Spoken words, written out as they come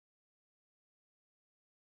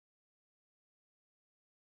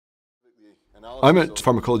I'm at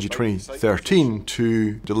Pharmacology 2013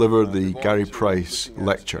 to deliver the Gary Price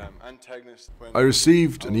lecture. I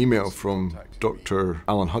received an email from Dr.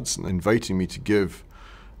 Alan Hudson inviting me to give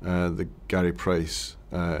the Gary Price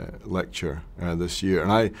lecture this year,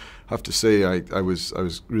 and I have to say I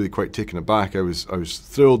was really quite taken aback. I was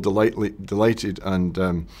thrilled, delighted,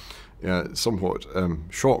 and somewhat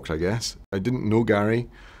shocked, I guess. I didn't know Gary,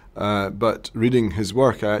 but reading his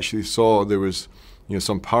work, I actually saw there was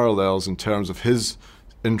some parallels in terms of his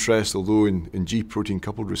interest, although in G protein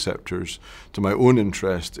coupled receptors, to my own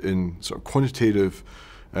interest in sort of quantitative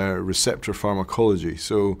receptor pharmacology.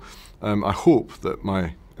 So I hope that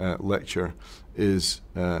my lecture is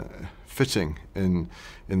fitting in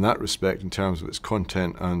that respect in terms of its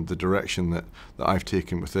content and the direction that I've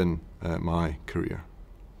taken within my career.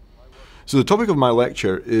 So the topic of my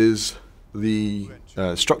lecture is the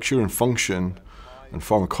structure and function and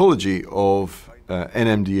pharmacology of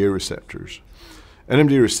NMDA receptors.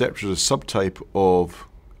 NMDA receptor is a subtype of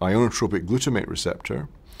ionotropic glutamate receptor,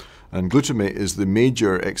 and glutamate is the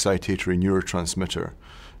major excitatory neurotransmitter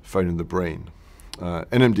found in the brain.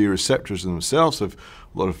 NMDA receptors in themselves have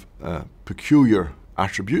a lot of peculiar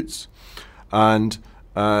attributes, and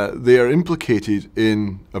they are implicated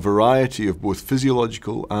in a variety of both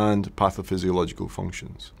physiological and pathophysiological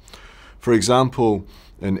functions. For example,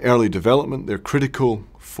 in early development, they're critical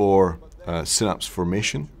for synapse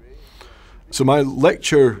formation. So my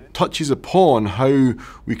lecture touches upon how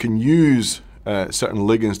we can use certain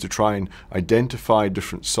ligands to try and identify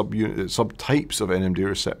different subtypes of NMDA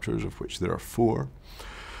receptors, of which there are 4.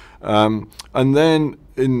 And then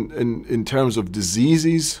in terms of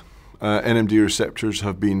diseases, NMDA receptors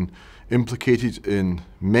have been implicated in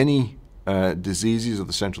many diseases of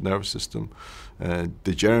the central nervous system,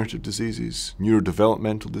 degenerative diseases,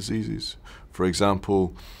 neurodevelopmental diseases. For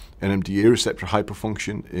example, NMDA receptor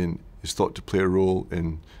hyperfunction is thought to play a role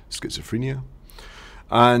in schizophrenia.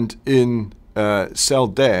 And in cell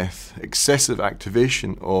death, excessive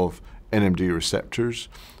activation of NMDA receptors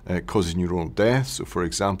causes neuronal death. So for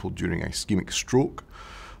example, during ischemic stroke,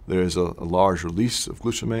 there is a large release of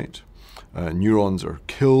glutamate. Neurons are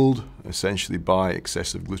killed essentially by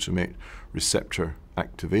excessive glutamate receptor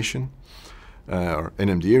activation, or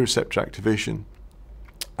NMDA receptor activation.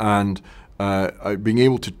 And being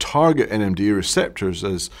able to target NMDA receptors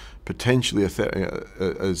as potentially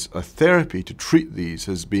as a therapy to treat these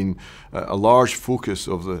has been a large focus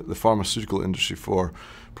of the pharmaceutical industry for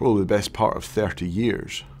probably the best part of 30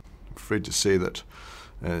 years. I'm afraid to say that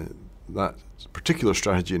that particular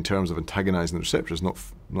strategy in terms of antagonizing the receptor has not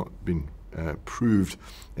been proved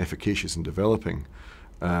efficacious in developing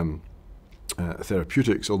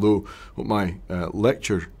therapeutics, although what my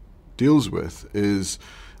lecture deals with is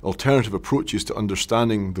alternative approaches to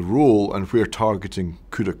understanding the role and where targeting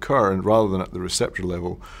could occur, and rather than at the receptor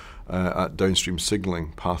level, at downstream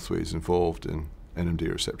signaling pathways involved in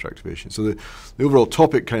NMDA receptor activation. So the overall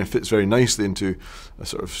topic kind of fits very nicely into a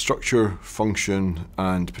sort of structure, function,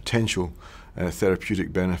 and potential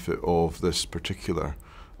therapeutic benefit of this particular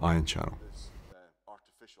ion channel.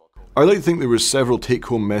 I'd like to think there were several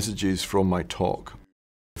take-home messages from my talk.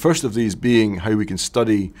 The first of these being how we can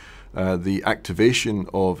study the activation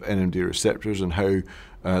of NMDA receptors and how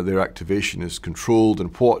their activation is controlled,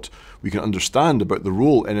 and what we can understand about the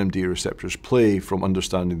role NMDA receptors play from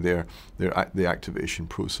understanding the activation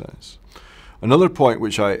process. Another point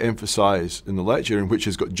which I emphasize in the lecture, and which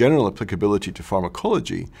has got general applicability to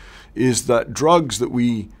pharmacology, is that drugs that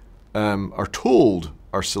we are told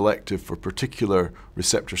are selective for particular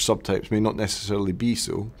receptor subtypes may not necessarily be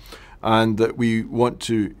so, and that we want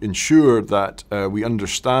to ensure that we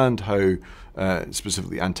understand how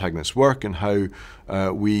specifically antagonists work and how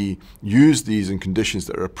we use these in conditions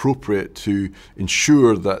that are appropriate to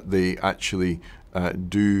ensure that they actually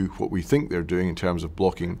do what we think they're doing in terms of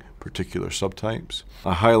blocking particular subtypes.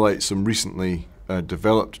 I highlight some recently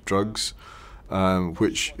developed drugs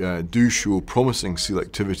which do show promising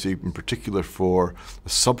selectivity, in particular for a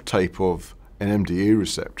subtype of NMDA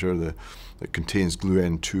receptor that contains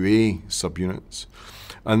gluN2A subunits.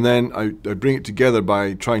 And then I bring it together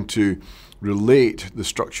by trying to relate the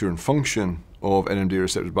structure and function of NMDA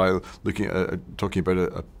receptors by looking at talking about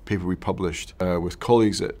a paper we published with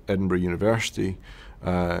colleagues at Edinburgh University,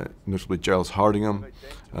 notably Giles Hardingham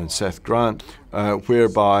and Seth Grant,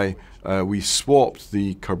 whereby we swapped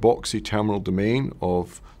the carboxy terminal domain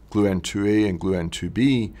of gluN2A and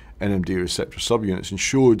gluN2B NMDA receptor subunits and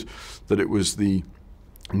showed that it was the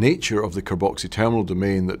nature of the carboxy terminal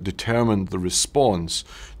domain that determined the response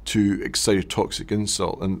to excitotoxic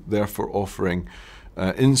insult, and therefore offering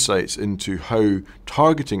insights into how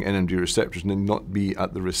targeting NMDA receptors need not be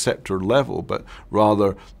at the receptor level, but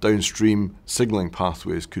rather downstream signaling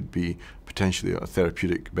pathways could be potentially a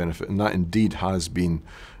therapeutic benefit, and that indeed has been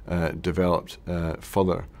developed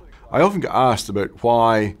further. I often get asked about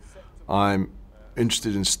why I'm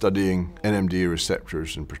interested in studying NMDA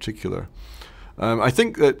receptors in particular. I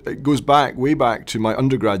think that it goes back, way back to my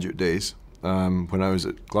undergraduate days when I was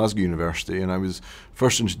at Glasgow University, and I was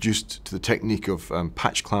first introduced to the technique of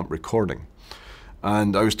patch clamp recording.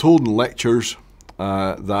 And I was told in lectures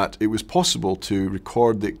that it was possible to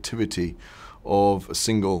record the activity of a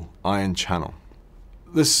single ion channel.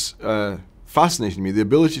 This fascinated me. The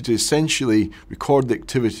ability to essentially record the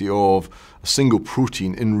activity of a single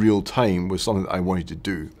protein in real time was something that I wanted to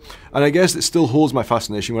do. And I guess it still holds my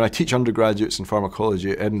fascination. When I teach undergraduates in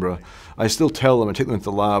pharmacology at Edinburgh, I still tell them, I take them into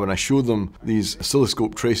the lab and I show them these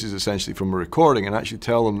oscilloscope traces essentially from a recording and actually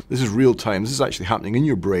tell them this is real time, this is actually happening in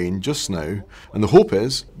your brain just now. And the hope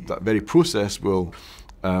is that very process will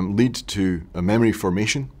lead to a memory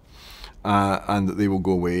formation, and that they will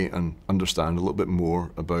go away and understand a little bit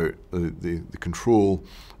more about the control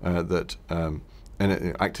that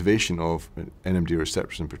activation of NMDA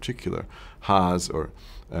receptors in particular has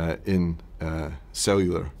in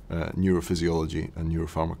cellular neurophysiology and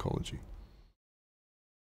neuropharmacology.